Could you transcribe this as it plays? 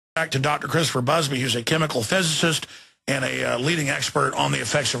back to Dr. Christopher Busby, who's a chemical physicist and a leading expert on the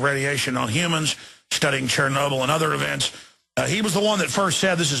effects of radiation on humans, studying Chernobyl and other events. He was the one that first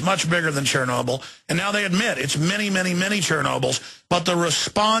said this is much bigger than Chernobyl, and now they admit it's many, many, many Chernobyls, but the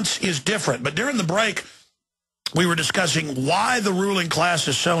response is different. But during the break, we were discussing why the ruling class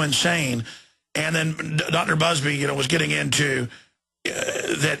is so insane, and then Dr. Busby, was getting into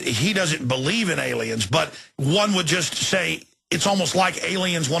that he doesn't believe in aliens, but one would just say it's almost like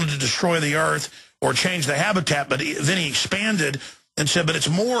aliens wanted to destroy the Earth or change the habitat, but then he expanded and said, but it's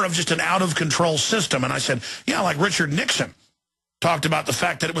more of just an out-of-control system. And I said, yeah, like Richard Nixon talked about the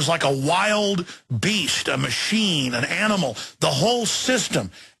fact that it was like a wild beast, a machine, an animal, the whole system.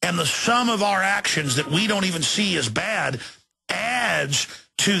 And the sum of our actions that we don't even see as bad adds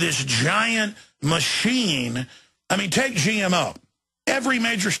to this giant machine. I mean, take GMO. Every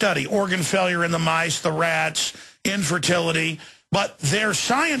major study, organ failure in the mice, the rats, infertility, but their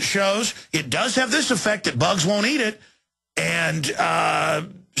science shows it does have this effect that bugs won't eat it. And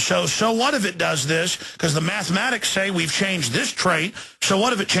so what if it does this? Because the mathematics say we've changed this trait, so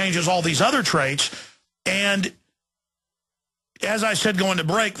what if it changes all these other traits? And as I said going to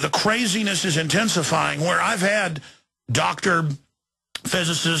break, the craziness is intensifying, where I've had doctor,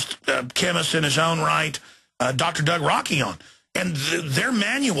 physicist, chemist in his own right, Dr. Doug Rockey on. And their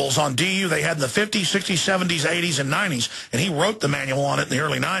manuals on DU they had in the 50s, 60s, 70s, 80s, and 90s, and he wrote the manual on it in the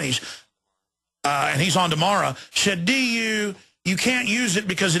early 90s, and he's on tomorrow, said, DU, you can't use it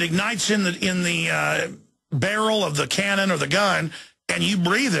because it ignites in the barrel of the cannon or the gun, and you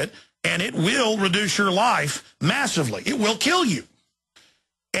breathe it, and it will reduce your life massively. It will kill you.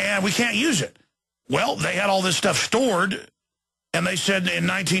 And we can't use it. Well, they had all this stuff stored, and they said in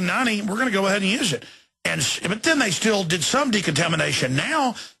 1990, we're going to go ahead and use it. But then they still did some decontamination.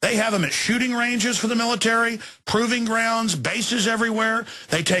 Now they have them at shooting ranges for the military, proving grounds, bases everywhere.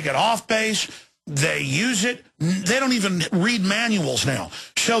 They take it off base. They use it. They don't even read manuals now.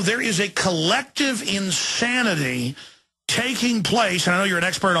 So there is a collective insanity taking place. And I know you're an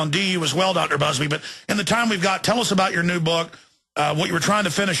expert on DU as well, Dr. Busby, but in the time we've got, tell us about your new book, what you were trying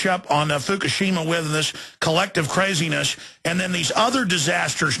to finish up on Fukushima with, this collective craziness, and then these other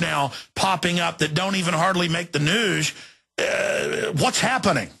disasters now popping up that don't even hardly make the news. What's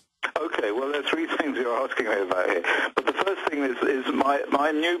happening? Okay, well, there are three things you're asking me about here. But the first thing is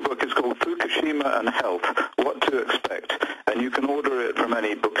my new book is called Fukushima and Health, What to Expect. And you can order it from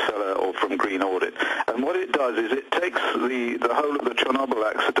any bookseller or from Green Audit. And what it does is it takes the whole of the Chernobyl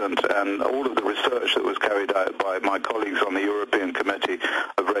accident and all of the research that was carried out by my colleagues on the European Committee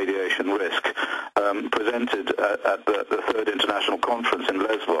of Radiation Risk, presented at the Third International Conference in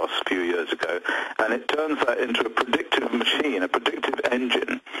Lesbos a few years ago, and it turns that into a predictive machine, a predictive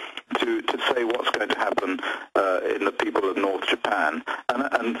engine, to say what's going to happen in the people of North Japan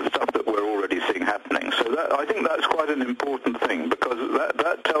and the stuff that we're already seeing happening. So I think that's quite an important thing, because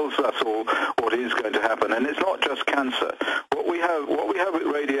that tells us all what is going to happen. And it's not just cancer. What we have with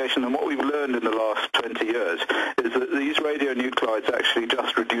radiation, and what we've learned in the last 20 years, is that these radionuclides actually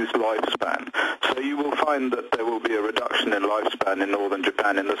just reduce lifespan. So you will find that there will be a reduction in lifespan in northern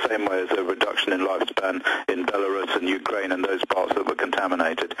Japan in the same way as a reduction in lifespan in Belarus and Ukraine and those parts that were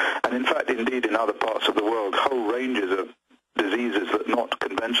contaminated. And in fact, indeed, in other parts of the world, whole ranges of diseases that are not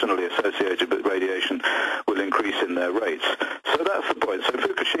conventionally associated with radiation will increase in their rates. So that's the point. So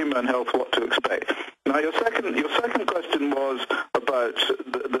Fukushima and health, what to expect. Now, your second question was about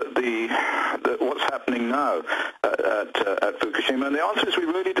what's happening now at Fukushima, and the answer is we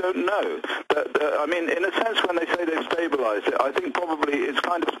really don't know. I mean, in a sense, when they say they've stabilized it, I think probably it's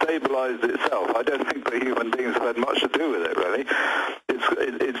kind of stabilized itself. I don't think that human beings have had much to do with it, really.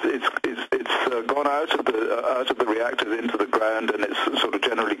 It's gone out of the reactors into the ground, and it's sort of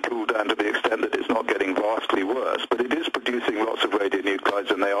generally cooled down to the extent that it's not getting vastly worse. But it is producing lots of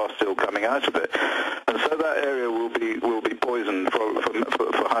radionuclides, and they are still coming out of it. And so that area will be poisoned for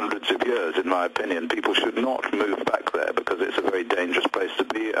hundreds of years, in my opinion. People should not move back there because it's a very dangerous place to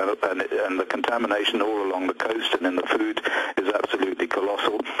be, and the contamination all along the coast and in the food is absolutely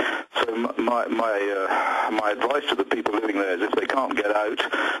colossal. So my advice to the people living there is, if they can't get out,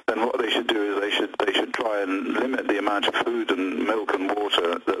 then what they should do is they should try and limit the amount of food and milk and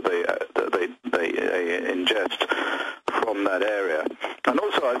water that they ingest from that area. And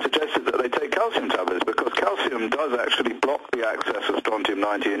also I suggested that they take calcium tablets, because calcium does actually block the access of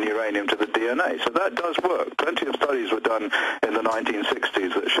strontium-90 and uranium to the DNA. So that does work. Plenty of studies were done in the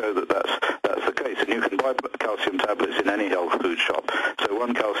 1960s that show that that's the case. And you can buy calcium tablets in any health food shop. So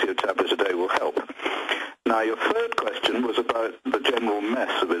one calcium tablet a day will help. Now, your third question was about the general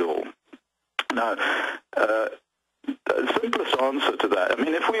mess of it all. Now, the simplest answer to that, I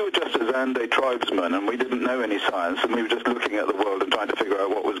mean, if we we were just a Zande tribesmen and we didn't know any science and we were just looking at the world and trying to figure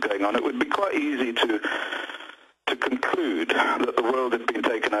out what was going on, it would be quite easy to conclude that the world had been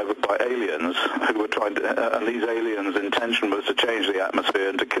taken over by aliens who were trying to, and these aliens' intention was to change the atmosphere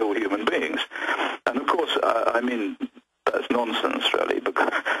and to kill human beings. And of course, I mean, that's nonsense, really,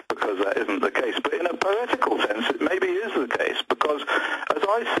 because that isn't the case. But in a poetical sense, it maybe is the case, because as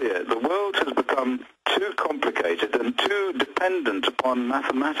I see it, the world has become too complicated and too dependent upon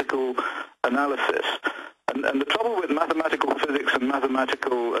mathematical analysis. And the trouble with mathematical physics and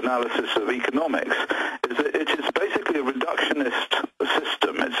mathematical analysis of economics is that it is basically a reductionist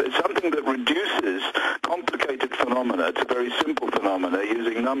system. It's something that reduces complicated phenomena to very simple phenomena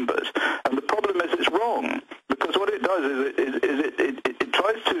using numbers. And the problem is it's wrong, because what it does is it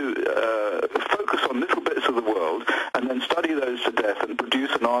tries to focus on little bits of the world and then study those to death and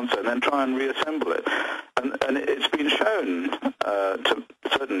produce an answer and then try and reassemble it. And it's been shown,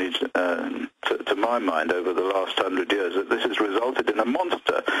 certainly to my mind, over the last 100 years, that this has resulted in a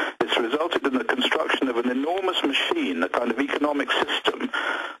monster. It's resulted in the construction of an enormous machine, a kind of economic system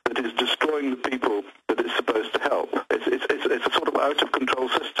that is destroying the people that it's supposed to help. It's a sort of out-of-control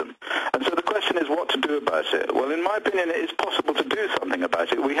system. And so the question is what to do about it. Well, in my opinion, it is possible to do something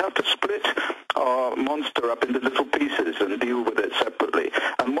about it. We have to split our monster up into little pieces and deal with it separately.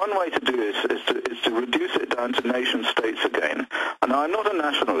 And one way to do this is to reduce it down to nation states again. And I'm not a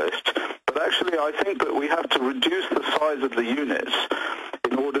nationalist, but actually I think that we have to reduce the size of the units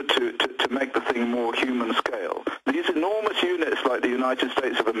in order to make the thing more human scale. These enormous units like the United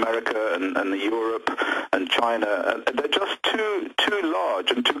States of America and the Europe and China, they're just too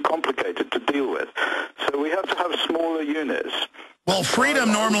large and too complicated to deal with. So we have to have smaller units. Well,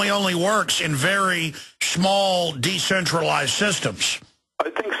 freedom normally only works in very small, decentralized systems. I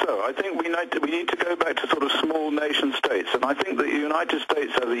think so. I think we need to go back to sort of small nation states, and I think that the United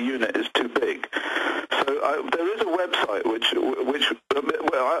States as a unit is too big. So there is a website which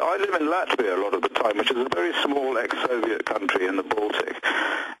well, I live in Latvia a lot of the time, which is a very small ex-Soviet country in the Baltic,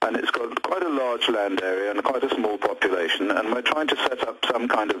 and it's got quite a large land area and quite a small population, and we're trying to set up some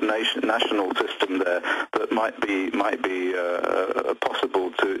kind of national system there that might be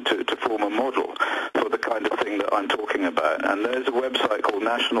possible to form a model for the kind of thing that I'm talking about. And there's a website called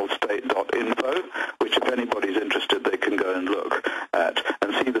nationalstate.info, which if anybody's interested, they can go and look at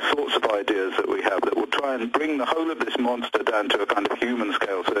and see the sorts of ideas that we have that will try and bring the whole of this monster down to a kind of human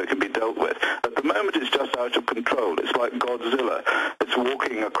scale so it can be dealt with. At the moment, it's just out of control. It's like Godzilla. It's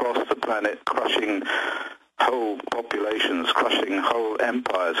walking across the planet, crushing whole populations, crushing whole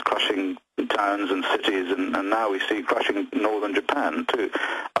empires, crushing towns and cities, and now we see crushing northern Japan too.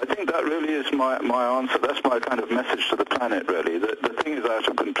 I think that really is my answer. That's my kind of message to the planet, really. The thing is out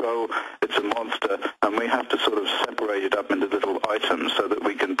of control, it's a monster, and we have to sort of separate it up into little items so that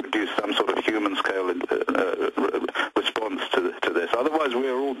we can produce some sort of human scale response to this. Otherwise, we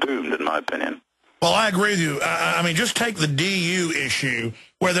are all doomed, in my opinion. Well, I agree with you. I mean, just take the DU issue,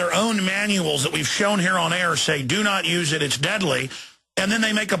 where their own manuals that we've shown here on air say, do not use it, it's deadly. And then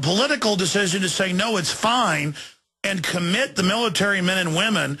they make a political decision to say, no, it's fine, and commit the military men and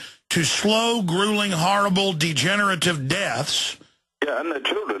women to slow, grueling, horrible, degenerative deaths. Yeah, and their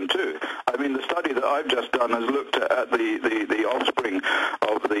children, too. I mean, the study that I've just done has looked at the offspring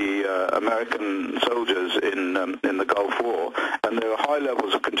of the American soldiers in the Gulf War, and there are high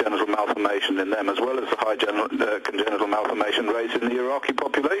levels of congenital malformation in them, as well as the high congenital malformation rates in the Iraqi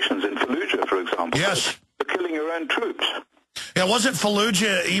populations, in Fallujah, for example. Yes. They're killing your own troops. Yeah, wasn't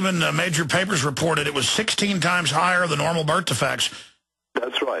Fallujah, even major papers reported, it was 16 times higher than normal birth defects.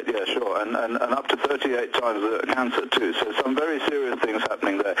 That's right, yeah, sure, and up to 38 times the cancer too, so some very serious things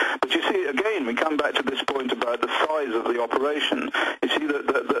happening there. But you see, again, we come back to this point about the size of the operation. You see,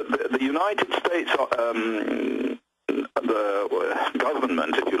 the United States, the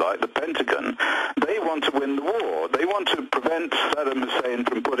government, if you like, the Pentagon, they want to win the war. They want to prevent Saddam Hussein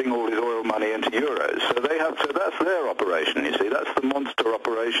from putting all his oil money into euros. So that's their operation, you see. That's the monster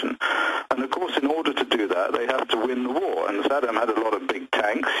operation. And, of course, in order to do that, they have to win the war. And Saddam had a lot of big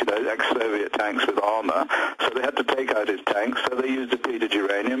tanks, ex-Soviet tanks with armor, so they had to take out his tanks, so they used depleted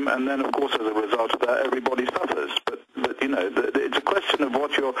uranium, and then, of course, as a result of that, everybody suffers. But it's a question of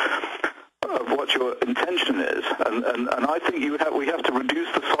what your intention is, and I think we have to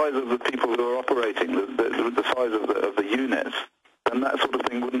reduce the size of the people who are operating, the size of the units, and that sort of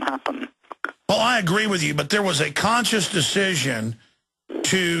thing wouldn't happen. Well, I agree with you, but there was a conscious decision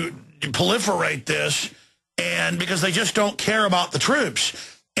to proliferate this, and because they just don't care about the troops,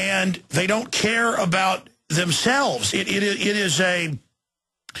 and they don't care about themselves. It is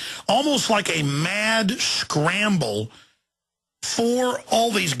almost like a mad scramble for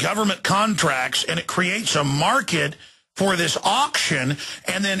all these government contracts, and it creates a market for this auction.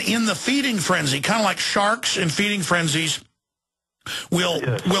 And then in the feeding frenzy, kind of like sharks in feeding frenzies, will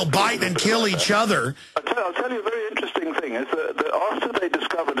bite and kill each other. I'll tell you a very interesting thing is that after they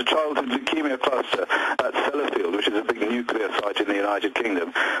discovered a childhood leukemia cluster at Sellafield, which is a big nuclear site in the United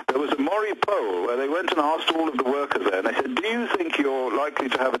Kingdom, there was a Mori poll where they went and asked all of the workers there, and they said, do you think you're likely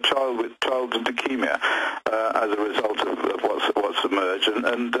to have a child with childhood leukemia as a result of what's emerged?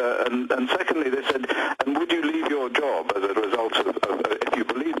 And secondly, they said, and would you leave your job as a result of if you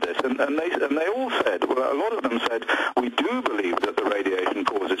believe this? And they all said, well, a lot of them said, we do believe that the radiation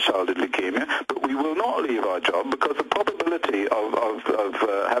causes childhood leukemia, but we will not leave our job because the probability of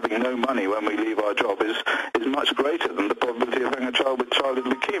having no money when we leave our job is much greater than the probability of having a child with childhood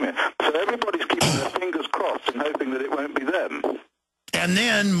leukemia. So everybody's keeping their fingers crossed and hoping that it won't be them. And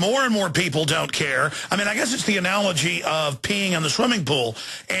then more and more people don't care. I mean, I guess it's the analogy of peeing in the swimming pool.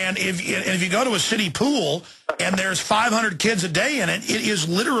 And if you go to a city pool and there's 500 kids a day in it, it is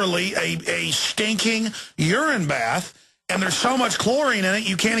literally a stinking urine bath. And there's so much chlorine in it,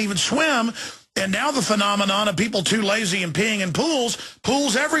 you can't even swim. And now the phenomenon of people too lazy and peeing in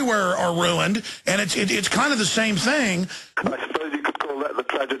pools everywhere are ruined. And it's kind of the same thing. I suppose you could call that the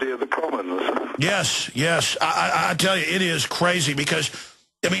tragedy of the commons. Yes. I tell you, it is crazy because,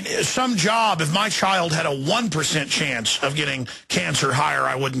 I mean, some job, if my child had a 1% chance of getting cancer higher,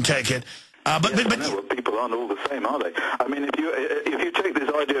 I wouldn't take it. But well, people aren't all the same, are they? I mean, if you take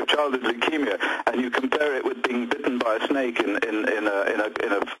this idea of childhood leukemia and you compare it with being bitten by a snake in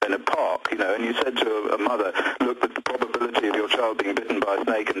a park, you know, and you said to a mother, look, the probability of your child being bitten by a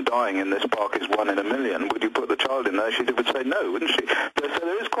snake and dying in this park is 1 in a million. Would you put the child in there? She would say no, wouldn't she? So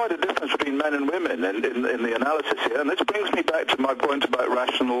there is quite a difference between men and women in the analysis here, and this brings me back to my point about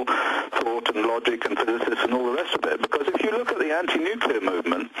rational thought and logic and physicists and all the rest of it. Because if you look at the anti-nuclear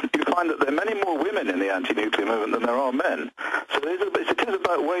movement, you find that there are many more women in the anti-nuclear movement than there are men. So it is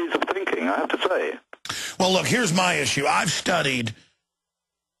about ways of thinking, I have to say. Well, look, here's my issue. I've studied,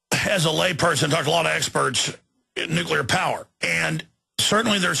 as a layperson, talked to a lot of experts in nuclear power. And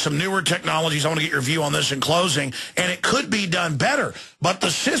certainly there's some newer technologies. I want to get your view on this in closing. And it could be done better. But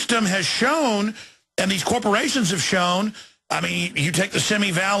the system has shown, and these corporations have shown, I mean, you take the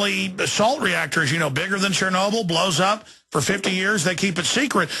Simi Valley salt reactors, you know, bigger than Chernobyl, blows up for 50 years. They keep it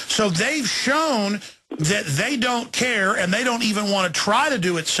secret. So they've shown that they don't care, and they don't even want to try to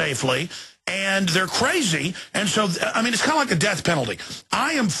do it safely, and they're crazy. And so, I mean, it's kind of like the death penalty.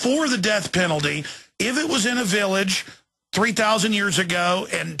 I am for the death penalty if it was in a village 3,000 years ago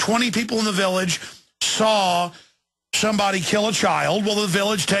and 20 people in the village saw somebody kill a child. Well, the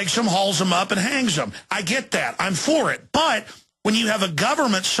village takes them, hauls them up, and hangs them. I get that. I'm for it. But when you have a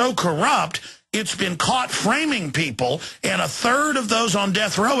government so corrupt, it's been caught framing people, and a third of those on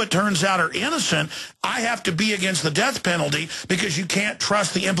death row, it turns out, are innocent. I have to be against the death penalty because you can't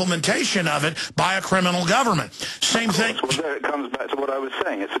trust the implementation of it by a criminal government. Same thing. Well, there it comes back to what I was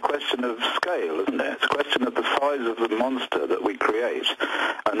saying. It's a question of scale, isn't it? It's a question of the size of the monster that we create.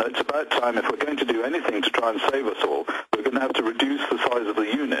 And it's about time, if we're going to do anything to try and save us all, we're going to have to reduce the size of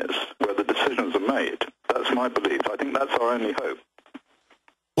the units where the decisions are made. That's my belief. I think that's our only hope.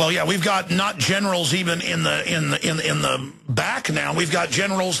 Well, yeah, we've got not generals even in the back now. We've got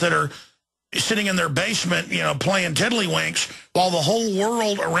generals that are sitting in their basement, you know, playing tiddlywinks while the whole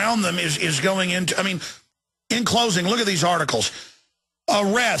world around them is going into. I mean, in closing, look at these articles.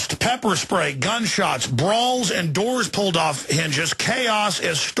 Arrest, pepper spray, gunshots, brawls, and doors pulled off hinges. Chaos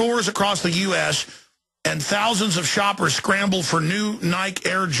as stores across the U.S. and thousands of shoppers scramble for new Nike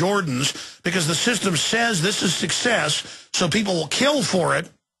Air Jordans because the system says this is success, so people will kill for it.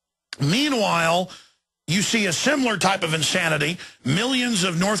 Meanwhile, you see a similar type of insanity. Millions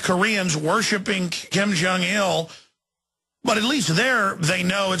of North Koreans worshiping Kim Jong-il, but at least there they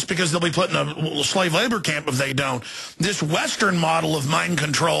know it's because they'll be put in a slave labor camp if they don't. This Western model of mind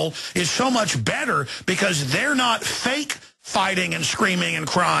control is so much better because they're not fake fighting and screaming and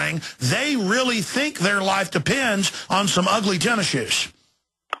crying. They really think their life depends on some ugly tennis shoes.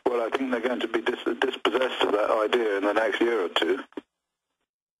 Well, I think they're going to be dispossessed of that idea in the next year or two.